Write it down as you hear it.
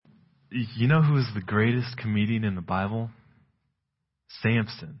You know who is the greatest comedian in the Bible?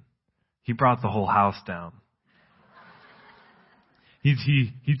 Samson. He brought the whole house down.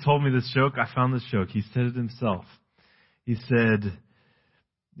 He told me this joke. I found this joke. He said it himself. He said,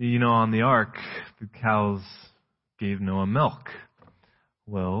 on the ark, the cows gave Noah milk.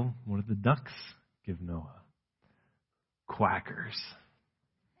 Well, what did the ducks give Noah? Quackers.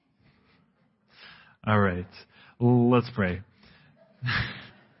 All right. Let's pray.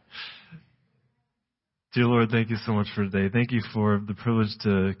 Dear Lord, thank you so much for today. Thank you for the privilege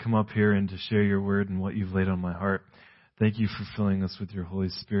to come up here and to share your word and what you've laid on my heart. Thank you for filling us with your Holy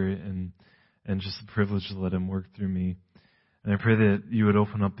Spirit and just the privilege to let him work through me. And I pray that you would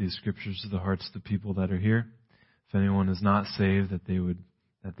open up these scriptures to the hearts of the people that are here. If anyone is not saved, that they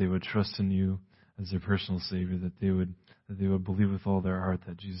would trust in you as their personal Savior, that they would believe with all their heart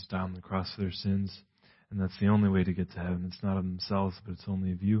that Jesus died on the cross for their sins, and that's the only way to get to heaven. It's not of themselves, but it's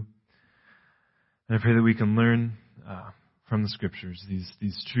only of you. And I pray that we can learn from the scriptures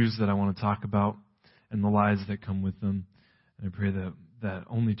these truths that I want to talk about and the lies that come with them. And I pray that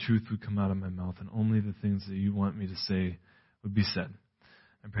only truth would come out of my mouth and only the things that you want me to say would be said.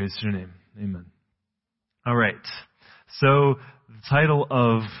 I praise your name. Amen. All right. So the title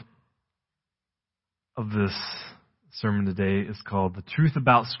of this sermon today is called The Truth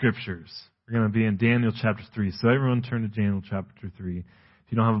About Scriptures. We're going to be in Daniel chapter 3. So everyone turn to Daniel chapter 3. If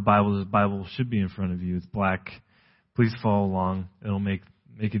you don't have a Bible, the Bible should be in front of you. It's black. Please follow along. It'll make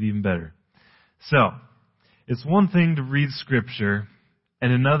it even better. So, it's one thing to read Scripture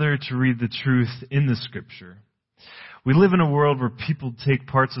and another to read the truth in the Scripture. We live in a world where people take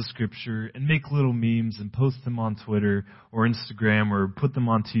parts of Scripture and make little memes and post them on Twitter or Instagram or put them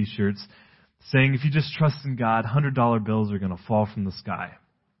on T-shirts saying if you just trust in God, $100 bills are going to fall from the sky.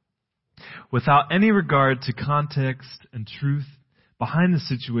 Without any regard to context and truth behind the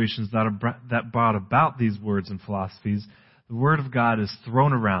situations that brought about these words and philosophies, the Word of God is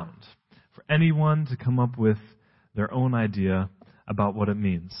thrown around for anyone to come up with their own idea about what it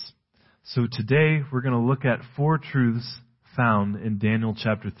means. So today we're going to look at 4 truths found in Daniel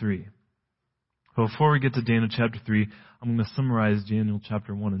chapter 3. But before we get to Daniel chapter 3, I'm going to summarize Daniel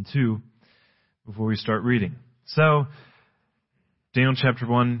chapter 1 and 2 before we start reading. So, Daniel chapter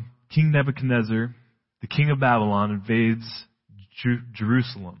 1, King Nebuchadnezzar, the king of Babylon, invades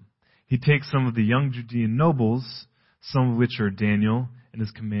Jerusalem. He takes some of the young Judean nobles, some of which are Daniel and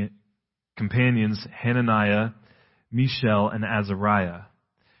his companions Hananiah, Mishael, and Azariah.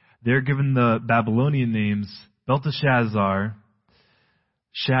 They're given the Babylonian names Belteshazzar,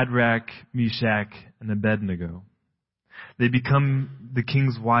 Shadrach, Meshach, and Abednego. They become the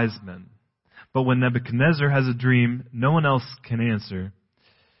king's wise men. But when Nebuchadnezzar has a dream no one else can answer,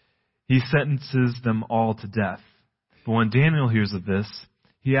 he sentences them all to death. But when Daniel hears of this,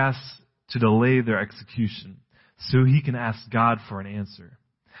 he asks to delay their execution so he can ask God for an answer.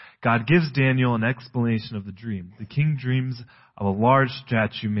 God gives Daniel an explanation of the dream. The king dreams of a large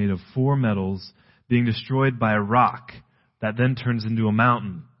statue made of 4 metals being destroyed by a rock that then turns into a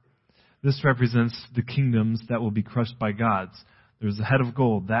mountain. This represents the kingdoms that will be crushed by gods. There's a head of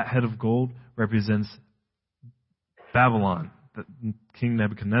gold. That head of gold represents Babylon, King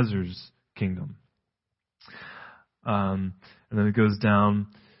Nebuchadnezzar's kingdom. And then it goes down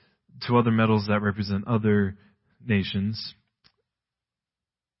to other metals that represent other nations.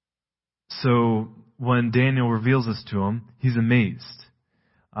 So when Daniel reveals this to him, he's amazed.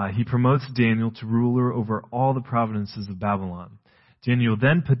 He promotes Daniel to ruler over all the provinces of Babylon. Daniel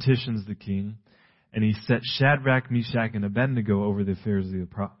then petitions the king, and he set Shadrach, Meshach, and Abednego over the affairs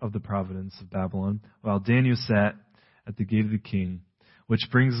of the province of Babylon, while Daniel sat at the gate of the king, which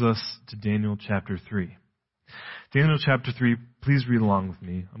brings us to Daniel chapter 3. Daniel chapter 3, please read along with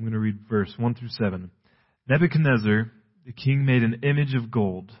me. I'm going to read verse 1 through 7. Nebuchadnezzar, the king, made an image of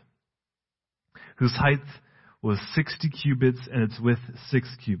gold, whose height was 60 cubits and its width 6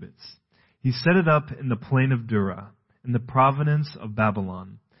 cubits. He set it up in the plain of Dura, in the province of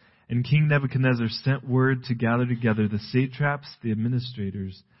Babylon. And King Nebuchadnezzar sent word to gather together the satraps, the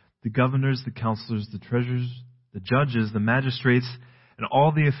administrators, the governors, the counselors, the treasurers, the judges, the magistrates, and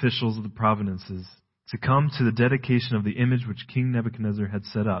all the officials of the provinces to come to the dedication of the image which King Nebuchadnezzar had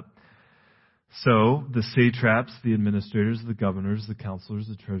set up. So the satraps, the administrators, the governors, the counselors,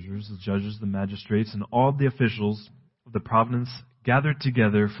 the treasurers, the judges, the magistrates, and all the officials of the province gathered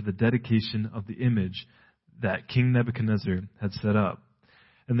together for the dedication of the image that King Nebuchadnezzar had set up.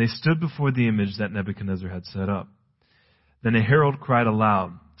 And they stood before the image that Nebuchadnezzar had set up. Then a herald cried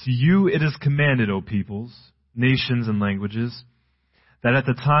aloud, "To you it is commanded, O peoples, nations, and languages, that at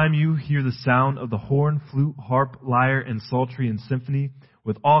the time you hear the sound of the horn, flute, harp, lyre, and psaltery and symphony,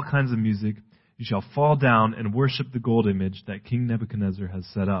 with all kinds of music, you shall fall down and worship the gold image that King Nebuchadnezzar has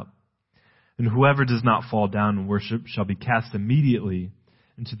set up. And whoever does not fall down and worship shall be cast immediately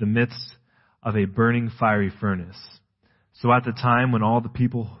into the midst of a burning fiery furnace. So at the time when all the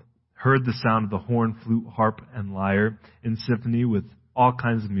people heard the sound of the horn, flute, harp, and lyre in symphony with all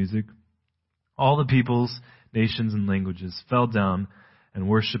kinds of music, all the peoples, nations, and languages fell down and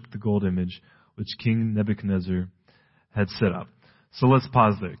worshipped the gold image which King Nebuchadnezzar had set up. So let's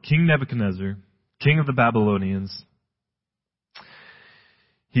pause there. King Nebuchadnezzar, king of the Babylonians,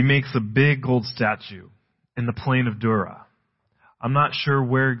 he makes a big gold statue in the plain of Dura. We're not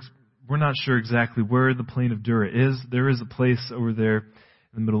sure exactly where the plain of Dura is. There is a place over there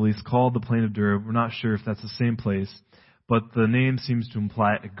in the Middle East called the plain of Dura. We're not sure if that's the same place, but the name seems to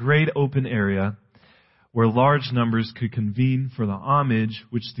imply a great open area where large numbers could convene for the homage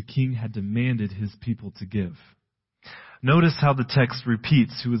which the king had demanded his people to give. Notice how the text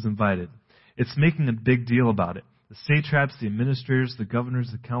repeats who was invited. It's making a big deal about it. The satraps, the administrators, the governors,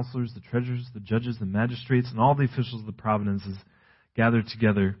 the counselors, the treasurers, the judges, the magistrates, and all the officials of the provinces gathered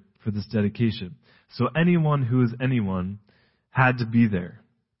together for this dedication. So anyone who is anyone had to be there.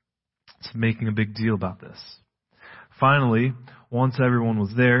 It's making a big deal about this. Finally, once everyone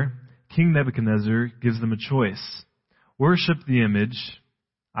was there, King Nebuchadnezzar gives them a choice. Worship the image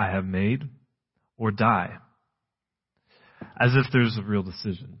I have made, or die. As if there's a real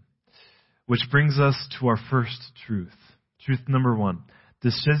decision. Which brings us to our first truth. Truth number 1.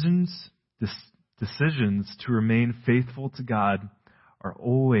 Decisions to remain faithful to God are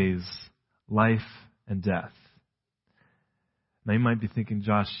always life and death. Now you might be thinking,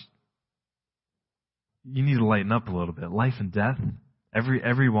 Josh, you need to lighten up a little bit. Life and death?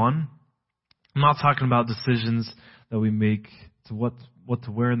 Every one? I'm not talking about decisions that we make to what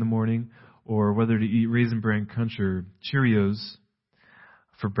to wear in the morning or whether to eat Raisin Bran Crunch or Cheerios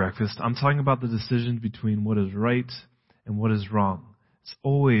for breakfast. I'm talking about the decision between what is right and what is wrong. It's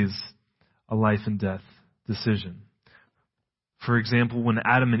always a life and death decision. For example, when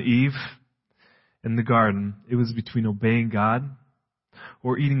Adam and Eve in the garden, it was between obeying God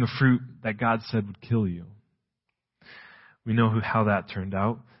or eating a fruit that God said would kill you. We know how that turned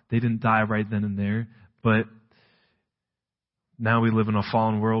out. They didn't die right then and there, but now we live in a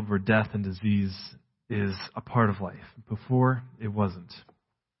fallen world where death and disease is a part of life. Before, it wasn't.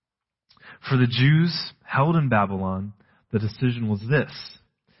 For the Jews held in Babylon, the decision was this: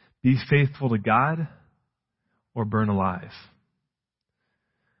 be faithful to God or burn alive.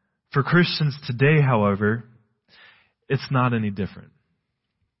 For Christians today, however, it's not any different.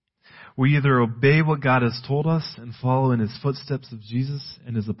 We either obey what God has told us and follow in His footsteps of Jesus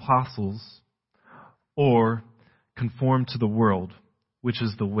and His apostles, or conform to the world, which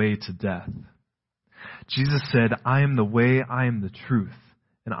is the way to death. Jesus said, I am the way, I am the truth,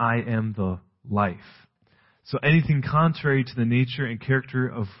 and I am the life. So anything contrary to the nature and character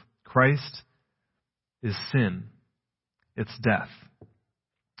of Christ is sin. It's death.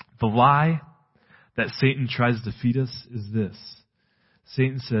 The lie that Satan tries to feed us is this.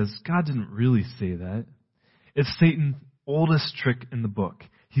 Satan says, God didn't really say that. It's Satan's oldest trick in the book.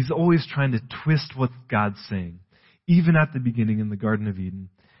 He's always trying to twist what God's saying. Even at the beginning in the Garden of Eden,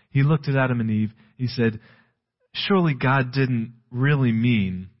 he looked at Adam and Eve. He said, surely God didn't really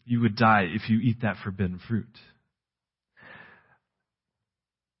mean you would die if you eat that forbidden fruit.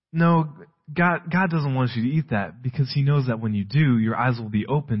 No, God doesn't want you to eat that because He knows that when you do, your eyes will be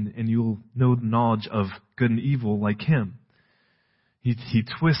opened and you'll know the knowledge of good and evil like Him. He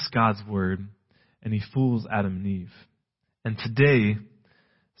twists God's word and he fools Adam and Eve. And today,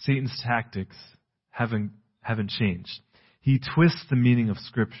 Satan's tactics haven't changed. He twists the meaning of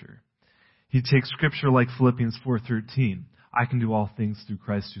Scripture. He takes Scripture like Philippians 4:13. I can do all things through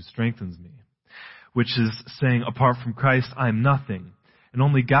Christ who strengthens me. Which is saying, apart from Christ, I am nothing. And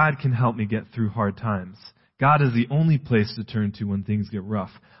only God can help me get through hard times. God is the only place to turn to when things get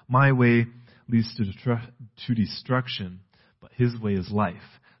rough. My way leads to destruction, but His way is life.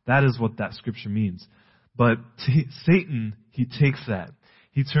 That is what that Scripture means. But Satan, he takes that.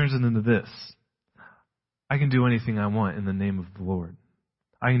 He turns it into this. I can do anything I want in the name of the Lord.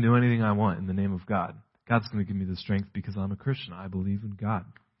 I can do anything I want in the name of God. God's going to give me the strength because I'm a Christian. I believe in God.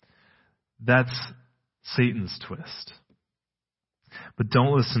 That's Satan's twist. But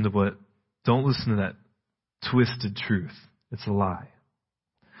don't listen to that twisted truth. It's a lie.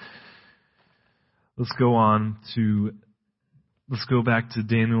 Let's go back to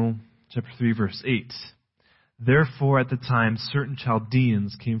Daniel chapter 3 verse 8. Therefore at the time certain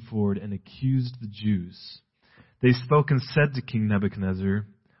Chaldeans came forward and accused the Jews. They spoke and said to King Nebuchadnezzar,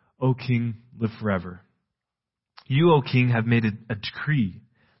 O king, live forever. You, O king, have made a decree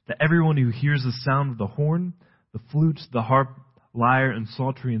that everyone who hears the sound of the horn, the flute, the harp, lyre, and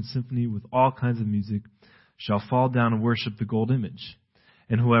psaltery and symphony with all kinds of music shall fall down and worship the gold image.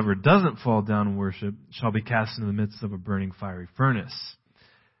 And whoever doesn't fall down and worship shall be cast into the midst of a burning fiery furnace.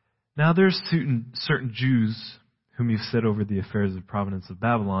 Now there's certain Jews whom you've set over the affairs of the province of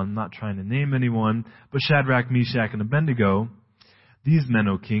Babylon, I'm not trying to name anyone, but Shadrach, Meshach, and Abednego, these men,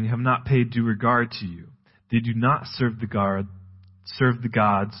 O king, have not paid due regard to you. They do not serve the gods,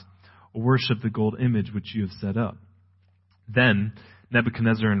 or worship the gold image which you have set up. Then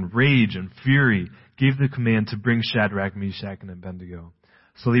Nebuchadnezzar, in rage and fury, gave the command to bring Shadrach, Meshach, and Abednego.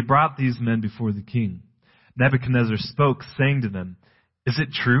 So they brought these men before the king. Nebuchadnezzar spoke, saying to them, Is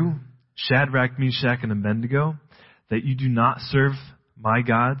it true, Shadrach, Meshach, and Abednego, that you do not serve my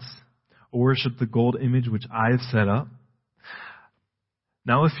gods, or worship the gold image which I have set up?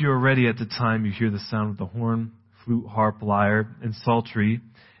 Now if you are ready at the time you hear the sound of the horn, flute, harp, lyre, and psaltery,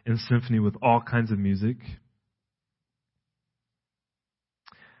 and symphony with all kinds of music,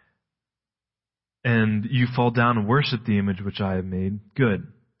 and you fall down and worship the image which I have made, good.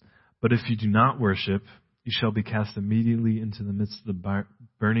 But if you do not worship, you shall be cast immediately into the midst of the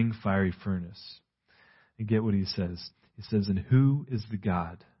burning fiery furnace. And get what he says. He says, And who is the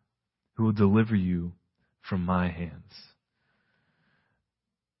God who will deliver you from my hands?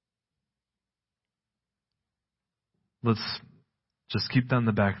 Let's just keep that in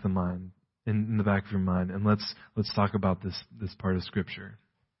the back of the mind, in the back of your mind, and let's talk about this part of Scripture.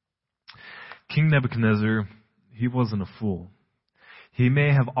 King Nebuchadnezzar, he wasn't a fool. He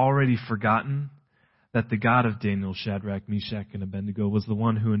may have already forgotten that the God of Daniel, Shadrach, Meshach, and Abednego was the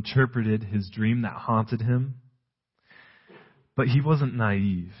one who interpreted his dream that haunted him. But he wasn't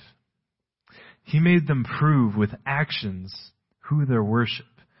naive. He made them prove with actions who their worship,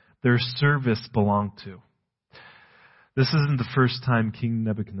 their service belonged to. This isn't the first time King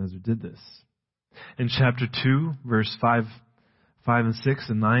Nebuchadnezzar did this. In chapter 2, verse 5 and 6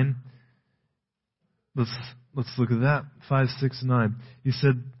 and 9, let's look at that. 5, 6, and 9. He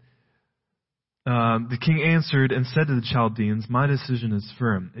said, the king answered and said to the Chaldeans, My decision is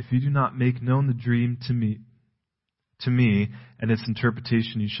firm. If you do not make known the dream to me and its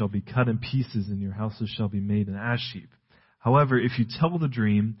interpretation, you shall be cut in pieces, and your houses shall be made an ash heap. However, if you tell the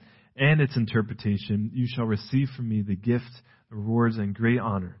dream and its interpretation, you shall receive from me the gift, the rewards, and great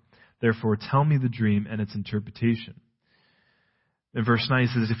honor. Therefore, tell me the dream and its interpretation. In verse 9, he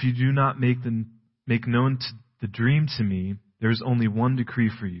says, If you do not make known the dream to me, there is only one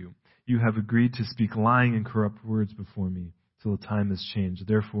decree for you. You have agreed to speak lying and corrupt words before me till the time has changed.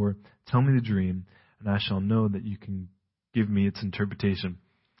 Therefore, tell me the dream, and I shall know that you can give me its interpretation.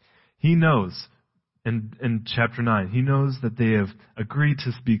 He knows, in chapter 9, he knows that they have agreed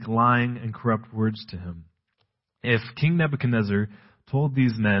to speak lying and corrupt words to him. If King Nebuchadnezzar told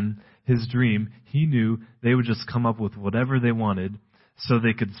these men his dream, he knew they would just come up with whatever they wanted so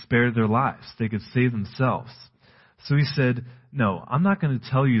they could spare their lives. They could save themselves. So he said, No, I'm not going to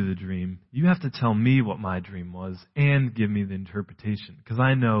tell you the dream. You have to tell me what my dream was and give me the interpretation, because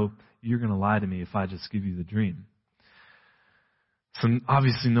I know you're going to lie to me if I just give you the dream. So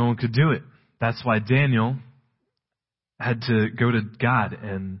obviously no one could do it. That's why Daniel had to go to God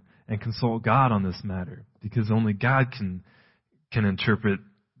and consult God on this matter, because only God can interpret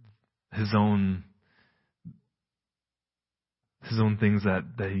his own things that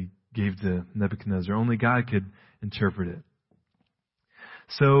he gave to Nebuchadnezzar. Only God could interpret it.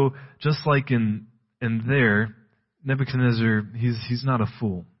 So just like in there, Nebuchadnezzar, he's not a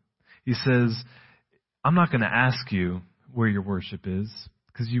fool. He says, I'm not going to ask you where your worship is,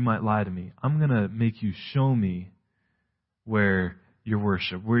 because you might lie to me. I'm going to make you show me where your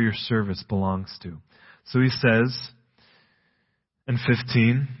worship, where your service belongs to. So he says, in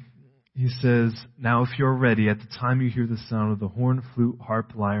 15, he says, Now if you're ready, at the time you hear the sound of the horn, flute,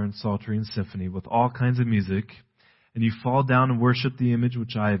 harp, lyre, and psaltery, and symphony, with all kinds of music, and you fall down and worship the image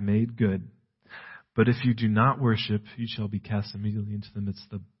which I have made, good. But if you do not worship, you shall be cast immediately into the midst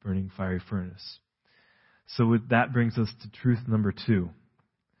of the burning fiery furnace. So that brings us to truth number 2,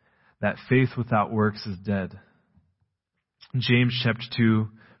 that faith without works is dead. James chapter 2,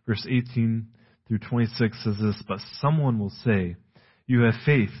 verse 18 through 26 says this, But someone will say, You have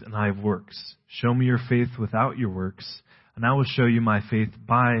faith, and I have works. Show me your faith without your works, and I will show you my faith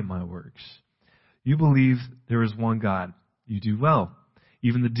by my works. You believe there is one God. You do well.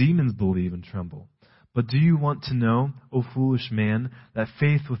 Even the demons believe and tremble. But do you want to know, O foolish man, that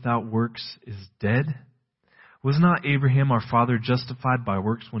faith without works is dead? Was not Abraham our father justified by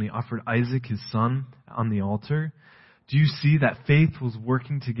works when he offered Isaac his son on the altar? Do you see that faith was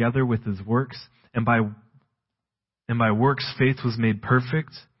working together with his works, and by And by works faith was made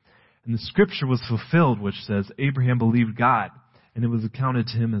perfect. And the scripture was fulfilled, which says, Abraham believed God, and it was accounted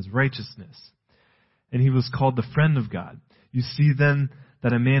to him as righteousness. And he was called the friend of God. You see then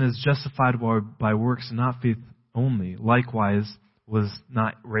that a man is justified by works and not faith only. Likewise, was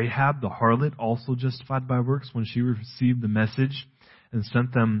not Rahab the harlot also justified by works when she received the message and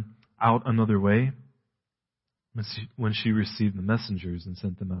sent them out another way? When she received the messengers and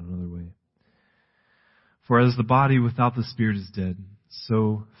sent them out another way. For as the body without the spirit is dead,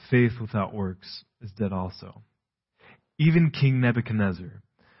 so faith without works is dead also. Even King Nebuchadnezzar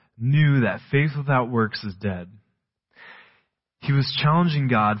knew that faith without works is dead. He was challenging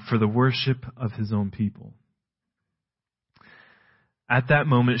God for the worship of his own people. At that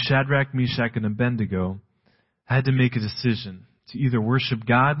moment, Shadrach, Meshach, and Abednego had to make a decision to either worship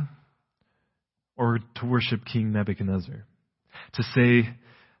God or to worship King Nebuchadnezzar. To say,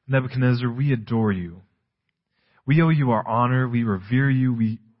 Nebuchadnezzar, we adore you. We owe you our honor. We revere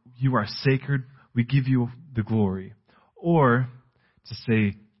you. You are sacred. We give you the glory. Or to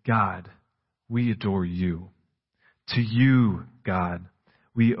say, God, we adore you. To you, God,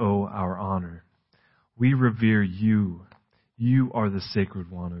 we owe our honor. We revere you. You are the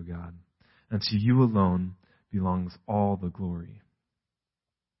sacred one, O God, and to you alone belongs all the glory.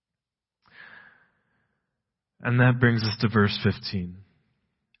 And that brings us to verse 15.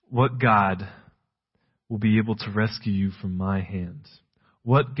 What God will be able to rescue you from my hand?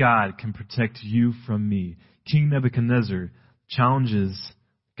 What God can protect you from me? King Nebuchadnezzar challenges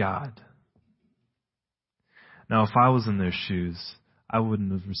God. Now, if I was in their shoes, I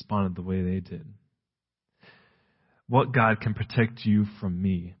wouldn't have responded the way they did. What God can protect you from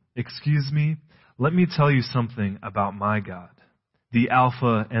me? Excuse me, let me tell you something about my God, the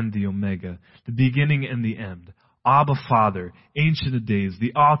Alpha and the Omega, the beginning and the end, Abba Father, Ancient of Days,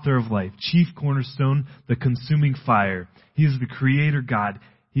 the author of life, chief cornerstone, the consuming fire. He is the Creator God.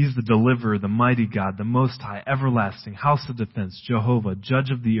 He is the Deliverer, the mighty God, the Most High, everlasting, house of defense, Jehovah, Judge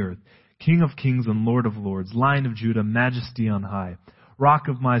of the earth, King of kings and Lord of lords, Lion of Judah, Majesty on high. Rock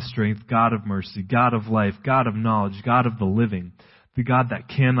of my strength, God of mercy, God of life, God of knowledge, God of the living, the God that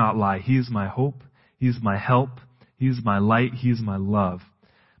cannot lie. He is my hope. He is my help. He is my light. He is my love,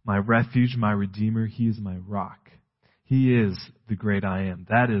 my refuge, my redeemer. He is my rock. He is the great I am.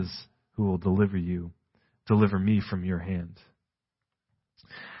 That is who will deliver me from your hand.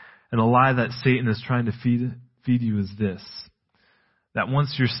 And a lie that Satan is trying to feed you is this, that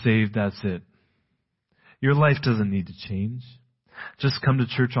once you're saved, that's it. Your life doesn't need to change. Just come to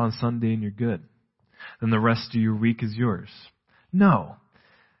church on Sunday and you're good. Then the rest of your week is yours. No.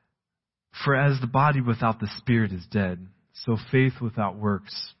 For as the body without the spirit is dead, so faith without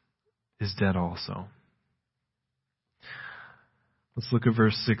works is dead also. Let's look at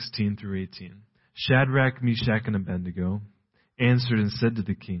verse 16 through 18. Shadrach, Meshach, and Abednego answered and said to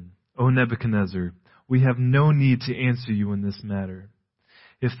the king, O Nebuchadnezzar, we have no need to answer you in this matter.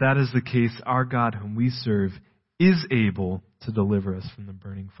 If that is the case, our God whom we serve is able to deliver us from the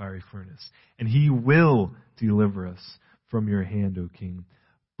burning fiery furnace, and he will deliver us from your hand, O king.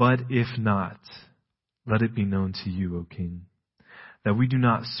 But if not, let it be known to you, O king, that we do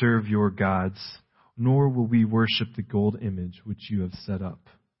not serve your gods, nor will we worship the gold image which you have set up.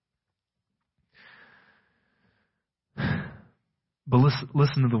 But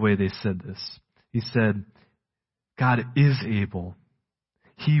listen to the way they said this. He said, God is able.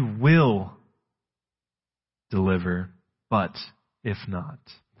 He will deliver, but if not.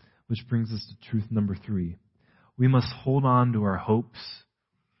 Which brings us to truth number 3. We must hold on to our hopes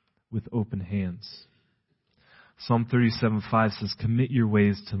with open hands. Psalm 37:5 says, commit your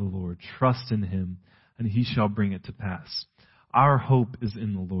ways to the Lord. Trust in him, and he shall bring it to pass. Our hope is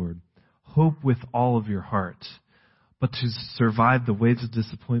in the Lord. Hope with all of your heart. But to survive the waves of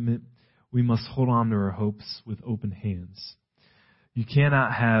disappointment, we must hold on to our hopes with open hands. You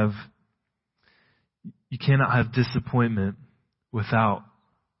cannot have disappointment without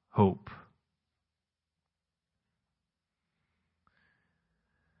hope.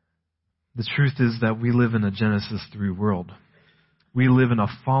 The truth is that we live in a Genesis 3 world. We live in a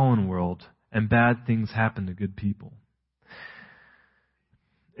fallen world, and bad things happen to good people.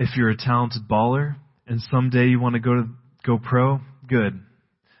 If you're a talented baller and someday you want to go pro, good.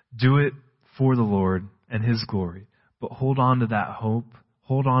 Do it for the Lord and his glory. But hold on to that hope.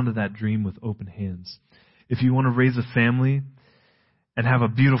 Hold on to that dream with open hands. If you want to raise a family and have a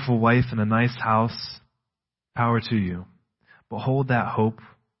beautiful wife and a nice house, power to you. But hold that hope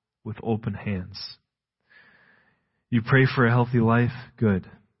with open hands. You pray for a healthy life? Good.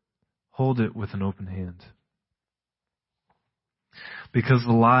 Hold it with an open hand. Because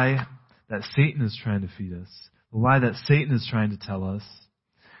the lie that Satan is trying to feed us, The lie that Satan is trying to tell us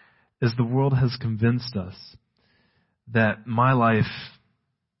is the world has convinced us that my life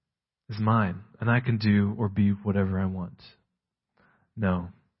is mine and I can do or be whatever I want. No.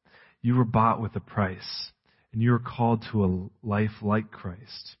 You were bought with a price, and you are called to a life like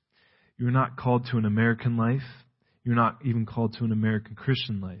Christ. You are not called to an American life. You're not even called to an American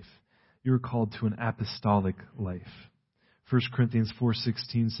Christian life. You are called to an apostolic life. 1 Corinthians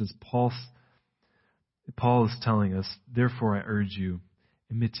 4:16 says, Paul is telling us, therefore I urge you,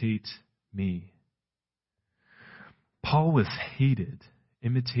 imitate me. Paul was hated.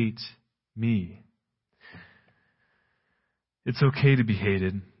 Imitate me. It's okay to be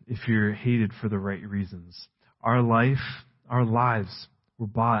hated if you're hated for the right reasons. Our lives were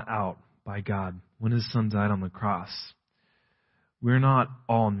bought out by God when His Son died on the cross. We're not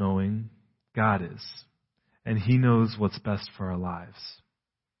all-knowing. God is. And He knows what's best for our lives.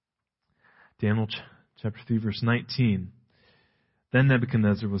 Daniel chapter 3, verse 19. Then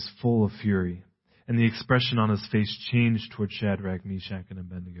Nebuchadnezzar was full of fury, and the expression on his face changed toward Shadrach, Meshach, and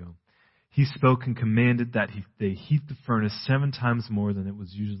Abednego. He spoke and commanded that they heat the furnace 7 times more than it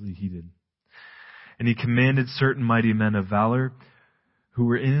was usually heated. And he commanded certain mighty men of valor who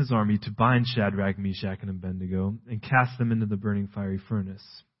were in his army to bind Shadrach, Meshach, and Abednego and cast them into the burning fiery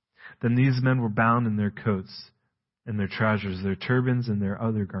furnace. Then these men were bound in their coats and their trousers, their turbans and their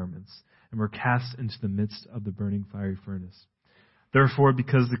other garments, and were cast into the midst of the burning fiery furnace. Therefore,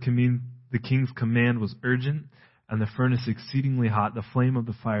 because the king's command was urgent, and the furnace exceedingly hot, the flame of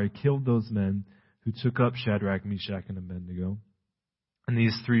the fire killed those men who took up Shadrach, Meshach, and Abednego. And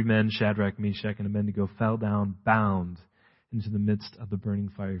these 3 men, Shadrach, Meshach, and Abednego, fell down bound into the midst of the burning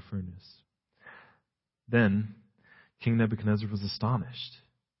fiery furnace. Then King Nebuchadnezzar was astonished.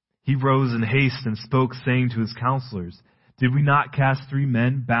 He rose in haste and spoke, saying to his counselors, Did we not cast 3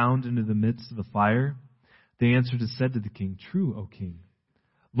 men bound into the midst of the fire? They answered and said to the king, True, O king.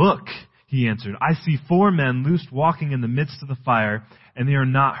 Look, he answered, I see 4 men loosed walking in the midst of the fire, and they are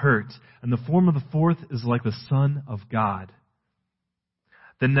not hurt, and the form of the 4th is like the Son of God.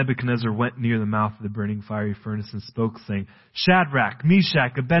 Then Nebuchadnezzar went near the mouth of the burning fiery furnace and spoke, saying, Shadrach,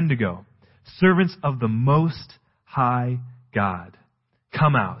 Meshach, Abednego, servants of the Most High God,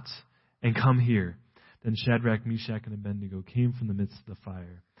 come out and come here. Then Shadrach, Meshach, and Abednego came from the midst of the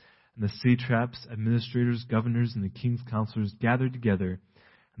fire. And the satraps, administrators, governors, and the king's counselors gathered together,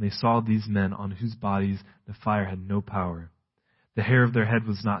 and they saw these men on whose bodies the fire had no power. The hair of their head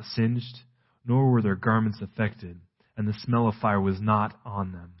was not singed, nor were their garments affected, and the smell of fire was not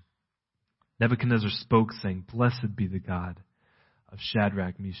on them. Nebuchadnezzar spoke, saying, Blessed be the God of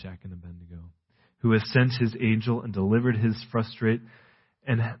Shadrach, Meshach, and Abednego, who has sent his angel and delivered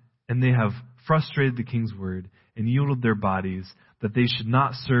and they have frustrated the king's word and yielded their bodies, that they should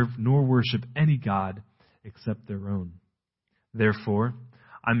not serve nor worship any god except their own. Therefore,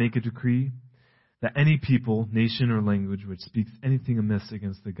 I make a decree that any people, nation, or language which speaks anything amiss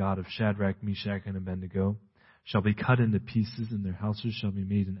against the God of Shadrach, Meshach, and Abednego shall be cut into pieces, and their houses shall be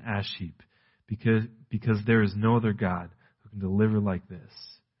made an ash heap, because there is no other God who can deliver like this.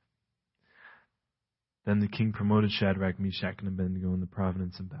 Then the king promoted Shadrach, Meshach, and Abednego in the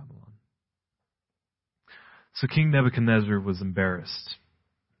province of Babylon. So King Nebuchadnezzar was embarrassed.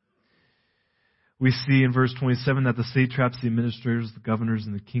 We see in verse 27 that the satraps, the administrators, the governors,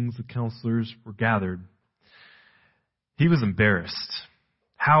 and the kings, the counselors were gathered. He was embarrassed.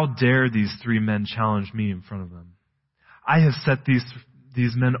 How dare these 3 men challenge me in front of them? I have set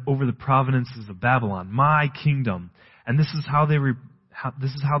these men over the provinces of Babylon, my kingdom, and this is how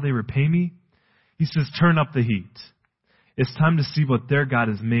they repay me. He says, turn up the heat. It's time to see what their God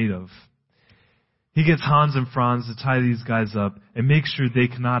is made of. He gets Hans and Franz to tie these guys up and make sure they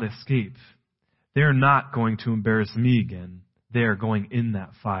cannot escape. They're not going to embarrass me again. They are going in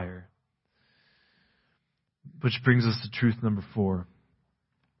that fire. Which brings us to truth number 4.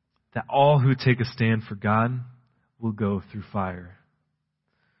 That all who take a stand for God will go through fire.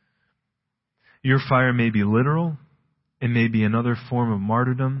 Your fire may be literal. It may be another form of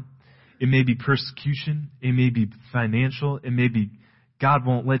martyrdom. It may be persecution. It may be financial. It may be God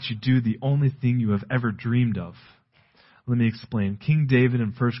won't let you do the only thing you have ever dreamed of. Let me explain. King David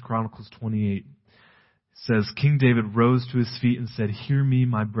in 1 Chronicles 28 says, King David rose to his feet and said, Hear me,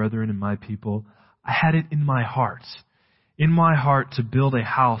 my brethren and my people. I had it in my heart to build a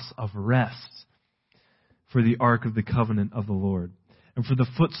house of rest for the ark of the covenant of the Lord and for the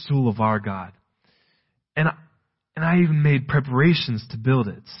footstool of our God. And I even made preparations to build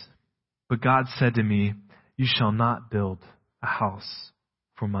it. But God said to me, You shall not build a house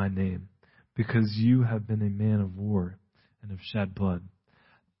for my name, because you have been a man of war and have shed blood.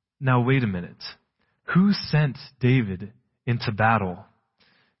 Now wait a minute. Who sent David into battle?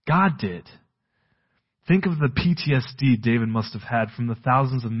 God did. Think of the PTSD David must have had from the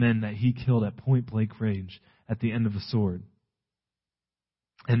thousands of men that he killed at point-blank range at the end of a sword.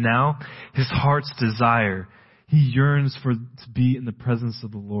 And now, his heart's desire, he yearns to be in the presence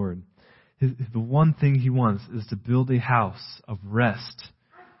of the Lord. The one thing he wants is to build a house of rest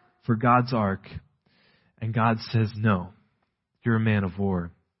for God's ark. And God says, no, you're a man of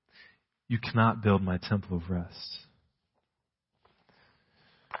war. You cannot build my temple of rest.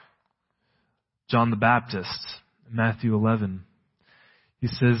 John the Baptist, Matthew 11, he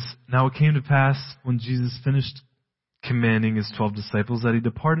says, now it came to pass when Jesus finished commanding his 12 disciples that he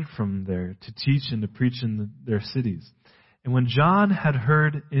departed from there to teach and to preach in their cities. And when John had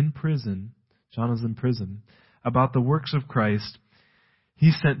heard in prison, John was in prison, about the works of Christ,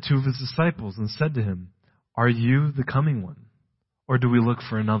 he sent 2 of his disciples and said to him, are you the coming one, or do we look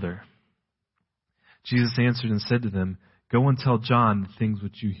for another? Jesus answered and said to them, go and tell John the things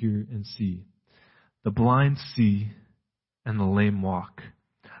which you hear and see. The blind see, and the lame walk.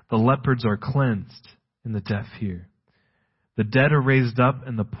 The lepers are cleansed, and the deaf hear. The dead are raised up,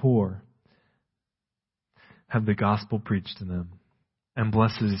 and the poor have the gospel preached to them. And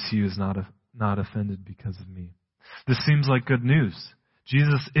blessed is he who is not offended because of me. This seems like good news.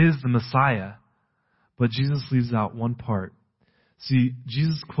 Jesus is the Messiah, but Jesus leaves out one part. See,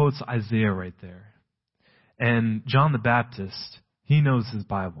 Jesus quotes Isaiah right there. And John the Baptist, he knows his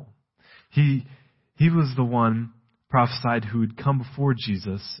Bible. He was the one prophesied who would come before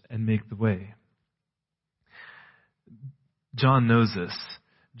Jesus and make the way. John knows this.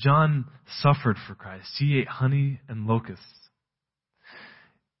 John suffered for Christ. He ate honey and locusts.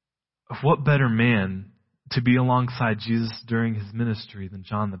 What better man to be alongside Jesus during his ministry than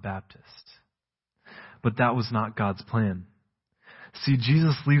John the Baptist? But that was not God's plan. See,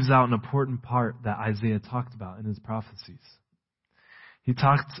 Jesus leaves out an important part that Isaiah talked about in his prophecies. He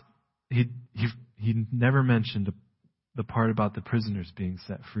never mentioned the part about the prisoners being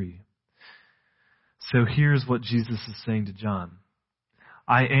set free. So here's what Jesus is saying to John.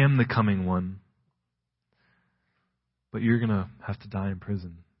 I am the coming one, but you're going to have to die in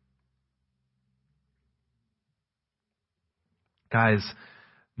prison. Guys,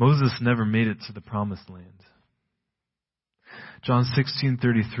 Moses never made it to the promised land. John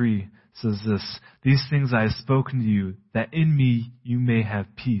 16:33 says this, these things I have spoken to you, that in me you may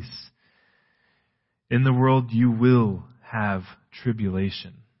have peace. In the world you will have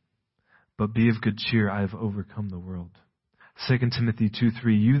tribulation, but be of good cheer, I have overcome the world. 2 Timothy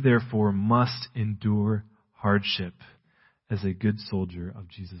 2:3, you therefore must endure hardship as a good soldier of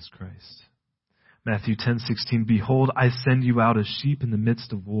Jesus Christ. Matthew 10:16, behold, I send you out as sheep in the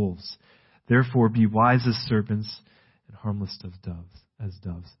midst of wolves. Therefore be wise as serpents and harmless as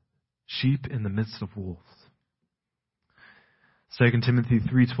doves. Sheep in the midst of wolves. 2 Timothy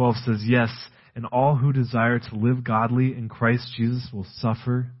 3:12 says, yes, and all who desire to live godly in Christ Jesus will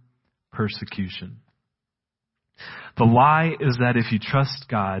suffer persecution. The lie is that if you trust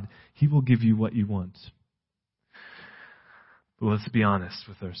God, He will give you what you want. But let's be honest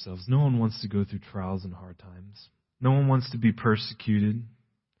with ourselves. No one wants to go through trials and hard times. No one wants to be persecuted.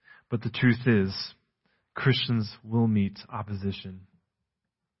 But the truth is, Christians will meet opposition.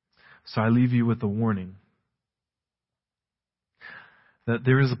 So I leave you with a warning that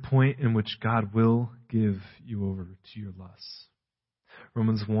there is a point in which God will give you over to your lusts.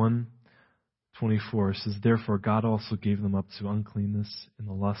 Romans 1:24 says, therefore God also gave them up to uncleanness in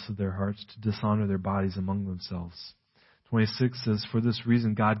the lusts of their hearts to dishonor their bodies among themselves. 26 says, for this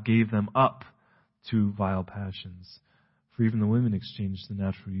reason God gave them up to vile passions. For even the women exchanged the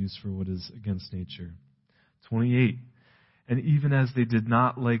natural use for what is against nature. 28, and even as they did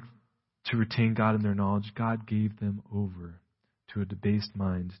not like to retain God in their knowledge, God gave them over to a debased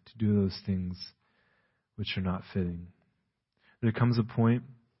mind to do those things which are not fitting. There comes a point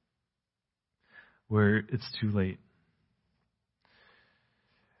where it's too late.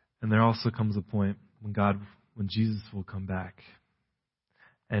 And there also comes a point when Jesus will come back.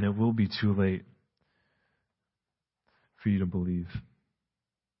 And it will be too late for you to believe.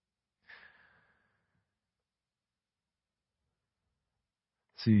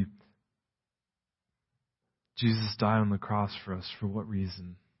 See, Jesus died on the cross for us. For what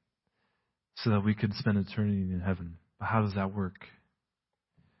reason? So that we could spend eternity in heaven. But how does that work?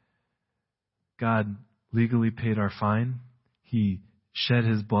 God legally paid our fine. He shed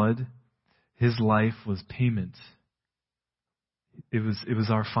His blood. His life was payment. It was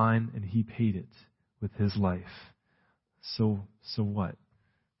our fine, and He paid it with His life. So what?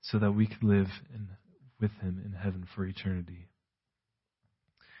 So that we could live with Him in heaven for eternity.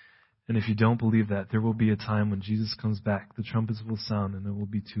 And if you don't believe that, there will be a time when Jesus comes back, the trumpets will sound, and it will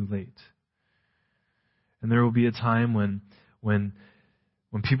be too late. And there will be a time when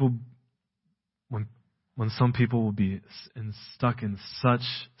some people will be stuck in such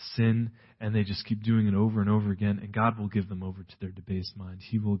sin, and they just keep doing it over and over again, and God will give them over to their debased mind.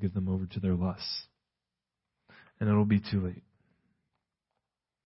 He will give them over to their lusts. And it will be too late.